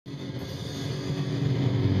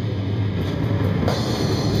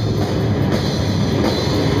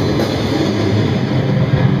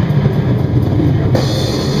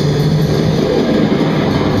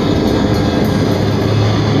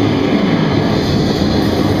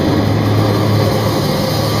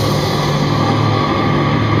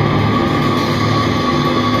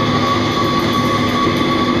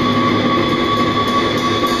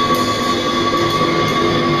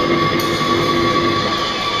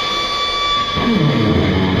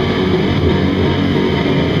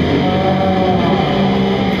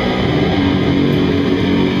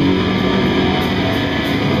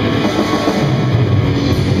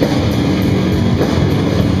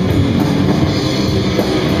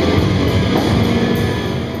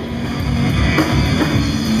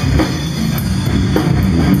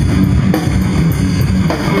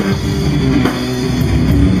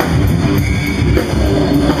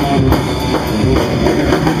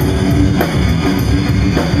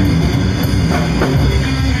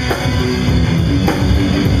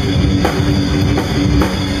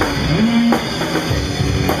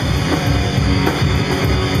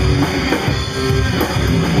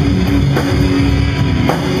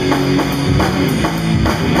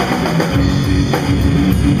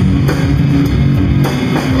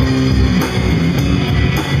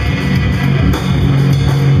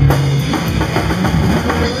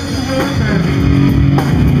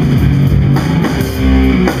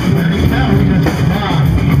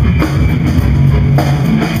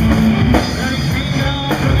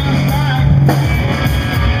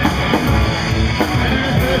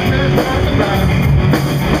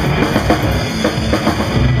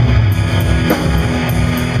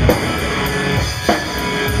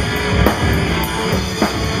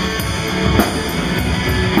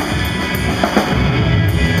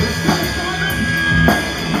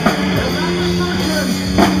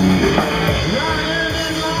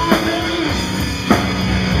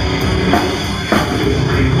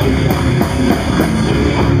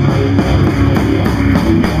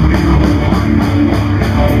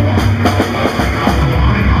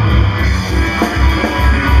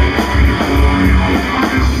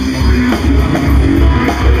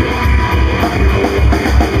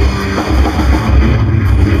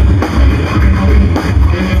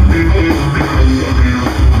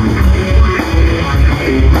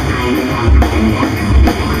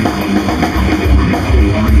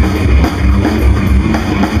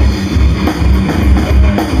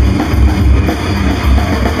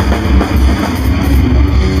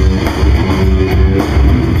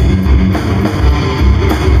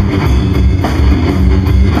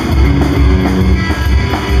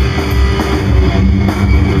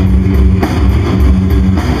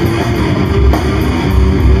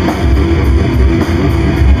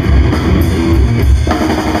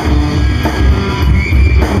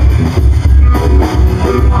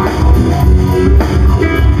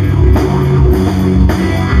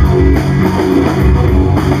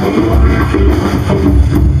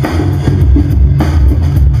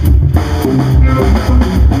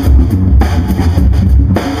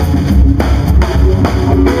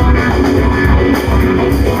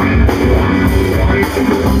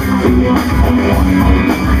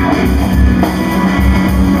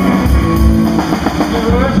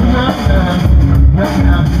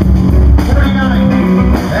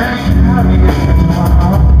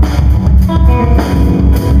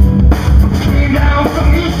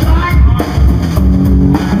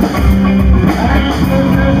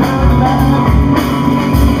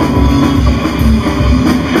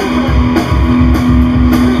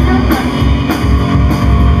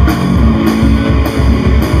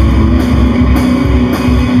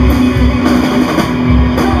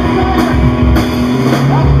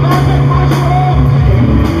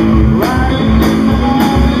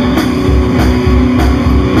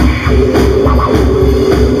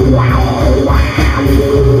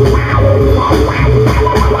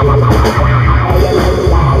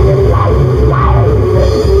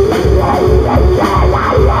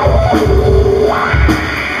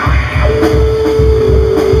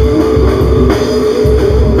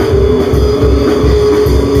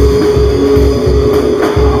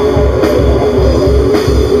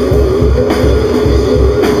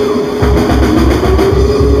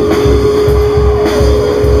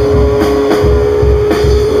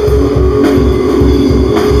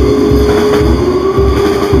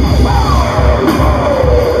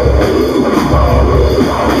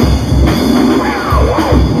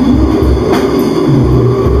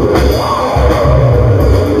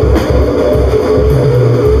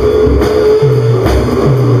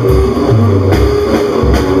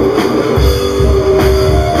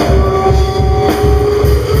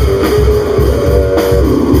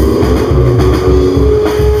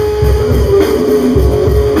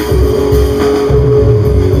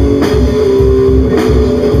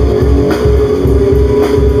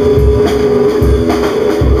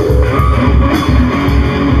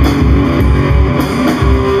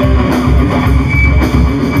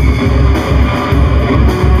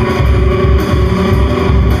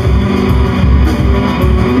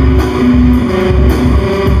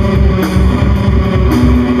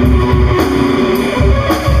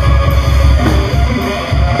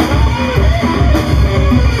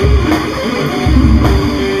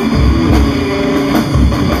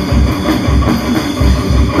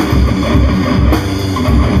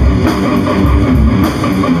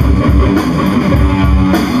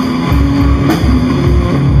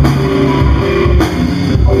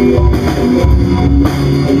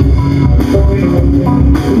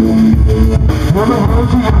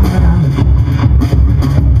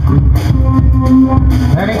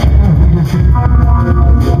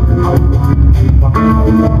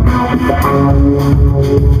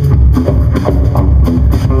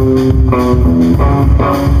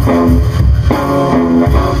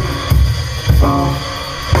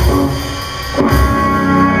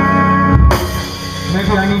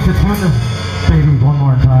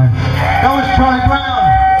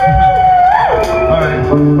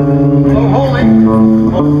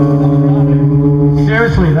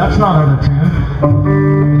Seriously, that's not out of tune.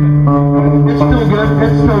 It's still good.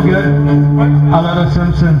 It's still good. I love the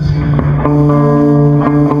Simpsons.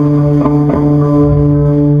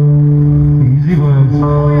 Easy boys.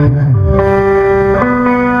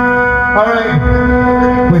 All right.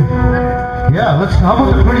 Wait. Yeah. Let's. How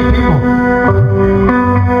about the pretty people?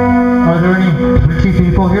 Are there any pretty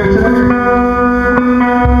people here today?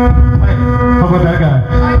 Hey, how about that guy?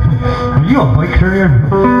 Are you a bike courier?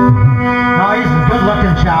 No, he's a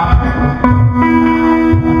good-looking chap.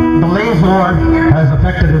 The Lays War has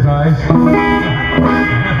affected his eyes.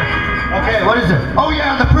 Okay, what is it? Oh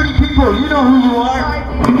yeah, the pretty people. You know who you are.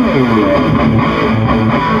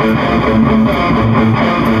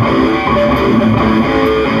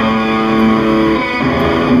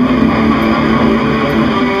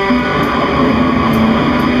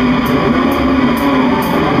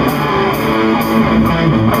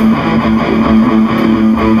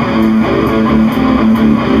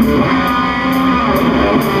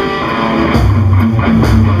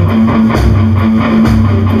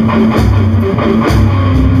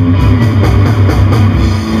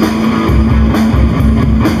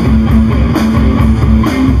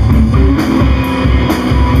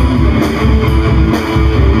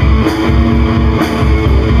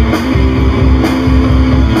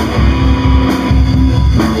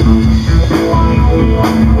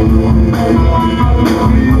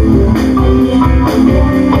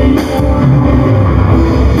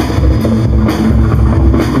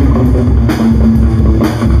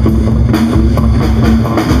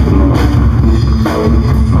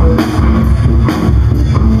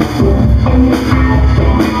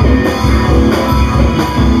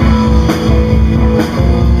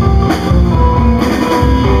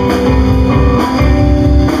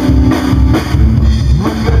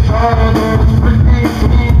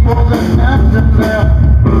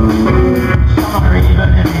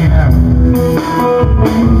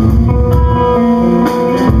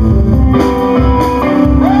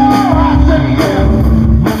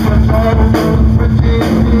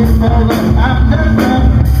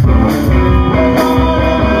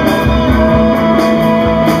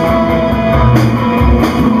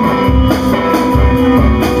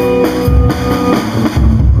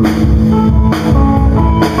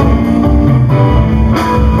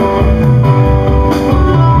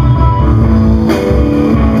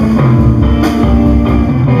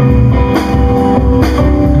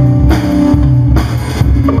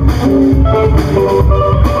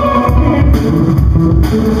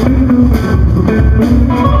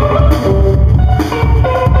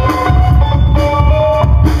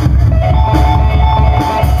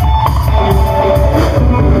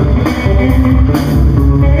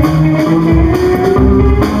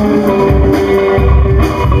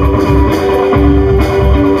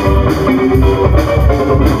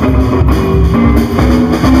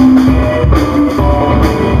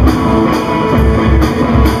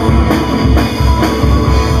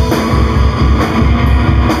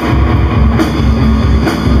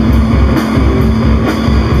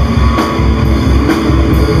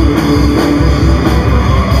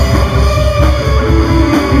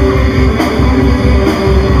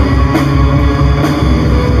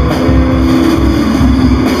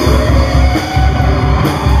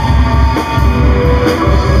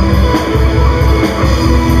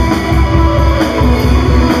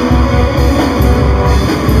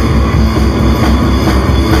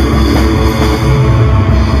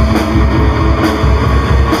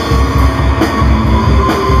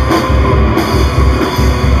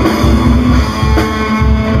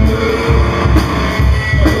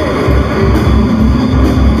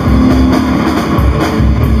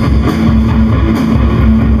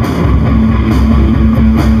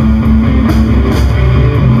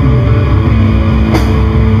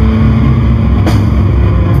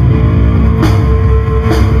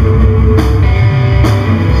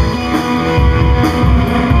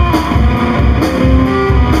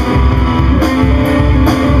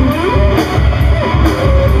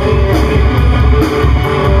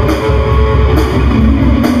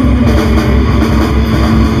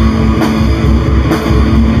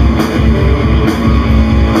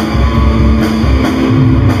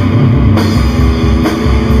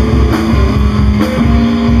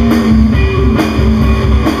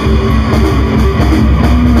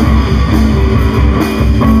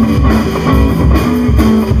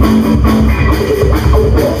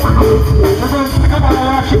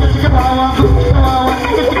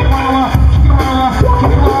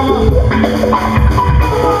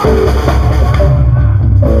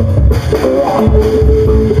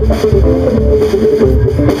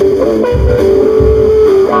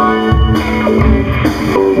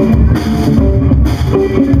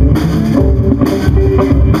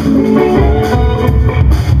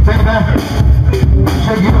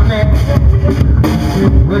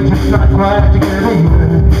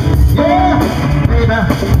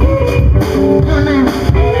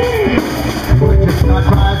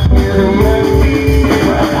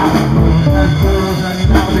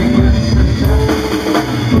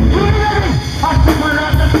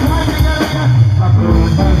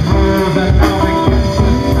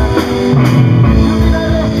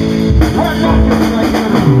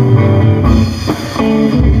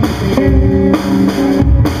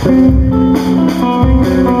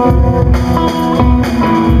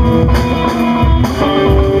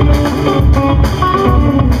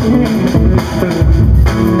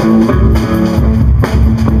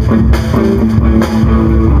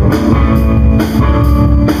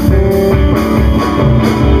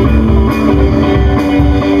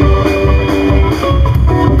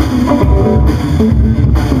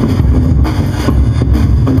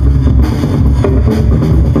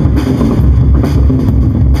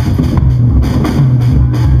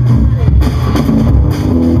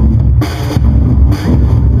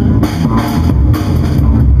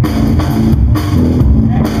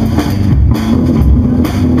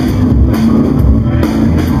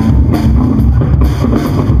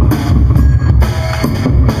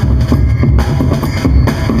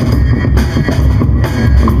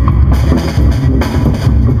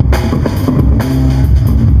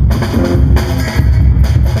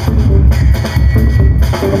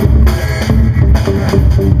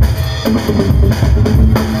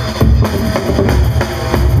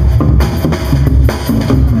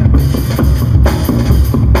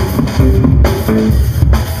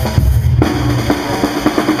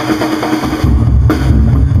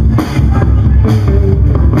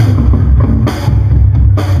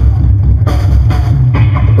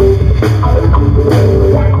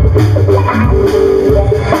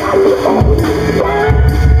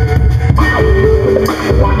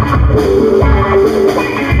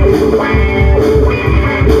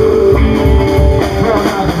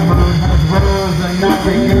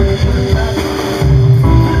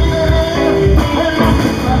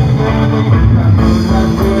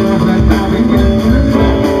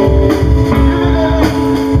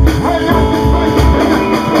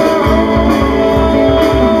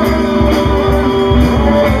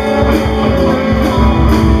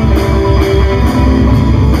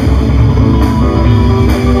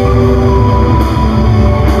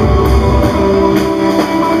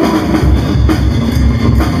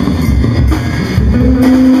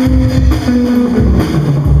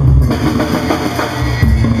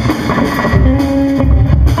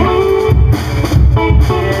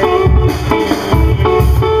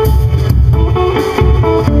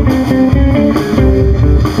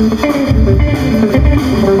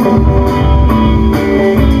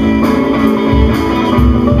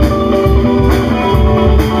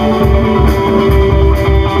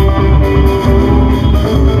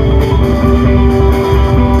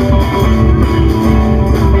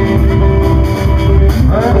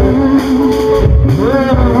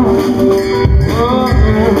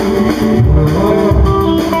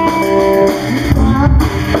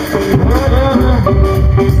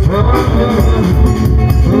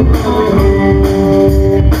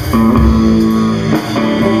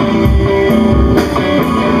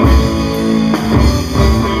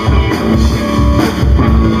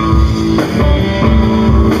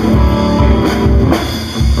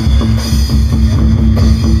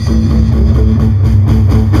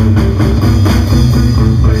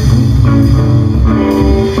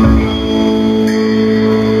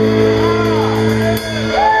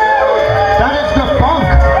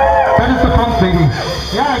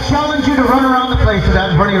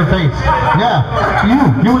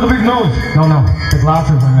 You with the big nose. No, the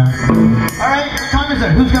glasses on that. Alright, what time is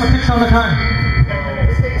it? Who's gonna pick some of the time?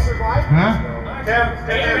 Huh?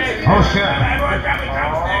 Oh shit.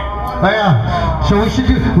 Oh yeah. So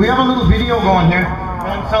we have a little video going here.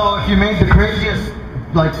 And so if you made the craziest,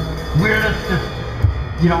 like, weirdest, just,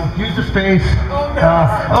 you know, use the space.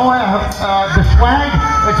 The swag,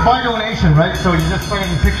 it's by donation, right? So you just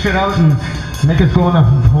fucking pick shit out and make us go in a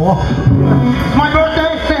hole. It's my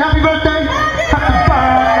birthday! Say happy birthday! Happy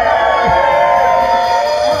birthday!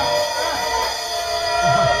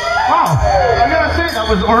 Wow, I gotta say, that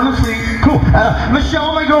was earnestly cool.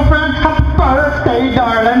 Michelle, my girlfriend, happy birthday,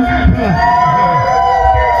 darling.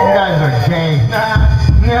 You guys are gay.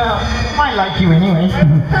 No, I like you anyway.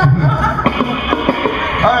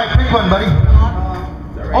 Alright, pick one, buddy.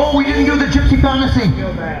 Oh, we didn't do the Gypsy Fantasy.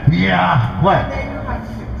 Yeah, what?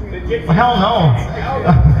 Well, hell no.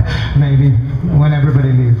 Maybe. When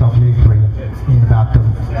everybody leaves, I'll leave for you. In the bathtub.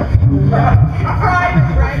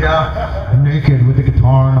 Yeah. Naked with the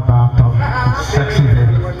guitar in the bathtub. Sexy,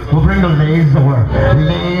 baby. We'll bring the laser.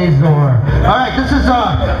 Alright, this is,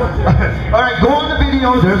 alright, go on the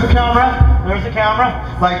video. There's a camera.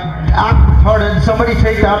 Like, act retarded. Somebody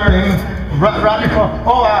take that thing. Wrap your phone.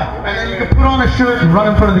 And then you can put on a shirt and run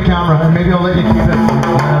in front of the camera. And maybe I'll let you keep it.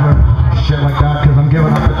 Whatever. Shit like that, because I'm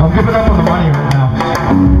giving up on the money right now.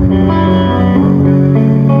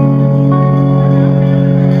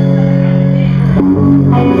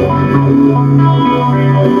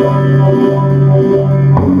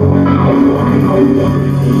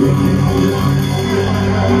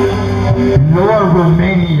 You're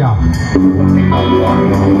Romania.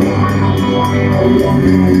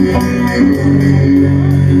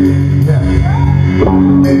 Yeah.